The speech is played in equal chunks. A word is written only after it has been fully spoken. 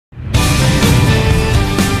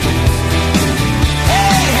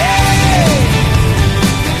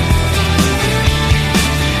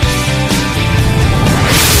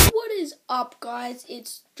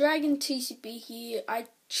Dragon TCB here. I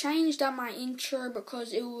changed up my intro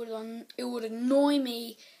because it would annoy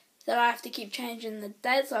me that I have to keep changing the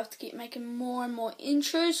dates. I have to keep making more and more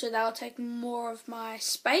intros, so that'll take more of my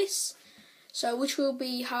space. So which will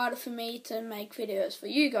be harder for me to make videos for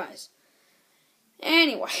you guys.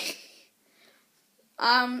 Anyway,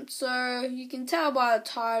 so you can tell by the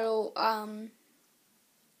title, I'm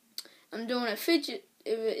doing a fidget.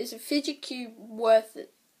 Is a fidget cube worth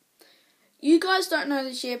it? You guys don't know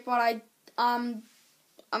this yet, but I'm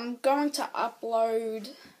going to upload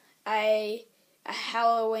a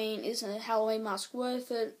Halloween. Isn't a Halloween mask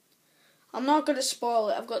worth it? I'm not going to spoil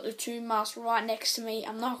it. I've got the 2 masks right next to me.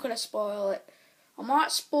 I'm not going to spoil it. I might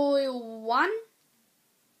spoil one.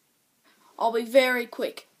 I'll be very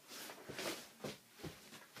quick.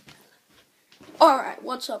 Alright,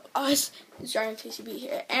 what's up guys? It's Dragon TCB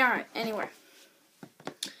here. Alright, anyway.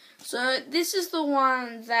 So, this is the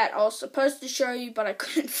one that I was supposed to show you, but I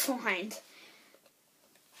couldn't find.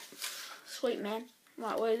 Sweet man.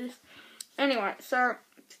 Right, where is this? Anyway, so,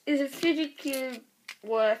 is a fidget cube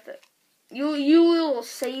worth it? You will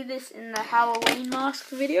see this in the Halloween mask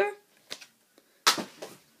video.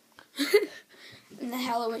 In the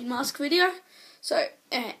Halloween mask video. So,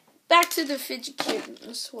 back to the fidget cube.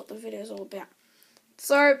 That's what the video is all about.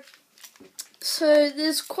 So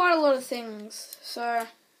there's quite a lot of things. So,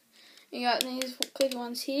 you got these clicky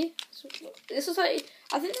ones here. This is like,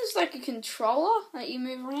 I think this is like a controller that you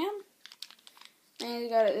move around. And you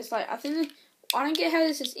got it. It's like, I don't get how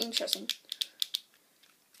this is interesting.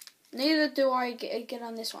 Neither do I get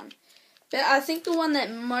on this one. But I think the one that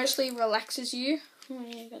mostly relaxes you. Oh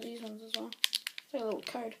yeah, you got these ones as well. It's like a little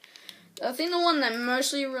code. I think the one that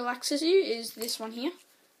mostly relaxes you is this one here.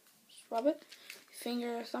 Just rub it,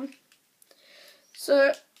 finger or thumb.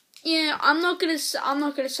 So yeah, I'm not gonna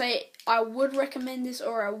say I would recommend this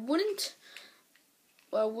or I wouldn't.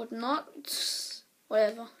 Well, I would not.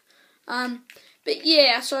 Whatever. But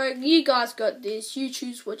yeah, so you guys got this. You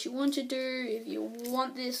choose what you want to do, if you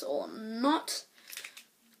want this or not.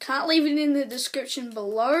 Can't leave it in the description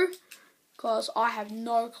below, because I have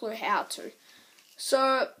no clue how to.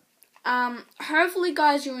 So, hopefully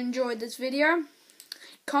guys you enjoyed this video.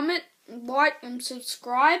 Comment, like and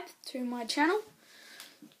subscribe to my channel.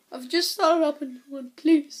 I've just started up a new one,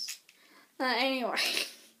 please. Anyway.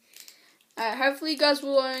 Hopefully you guys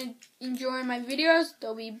will enjoy my videos.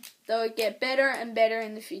 They'll get better and better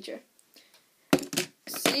in the future.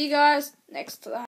 See you guys next time.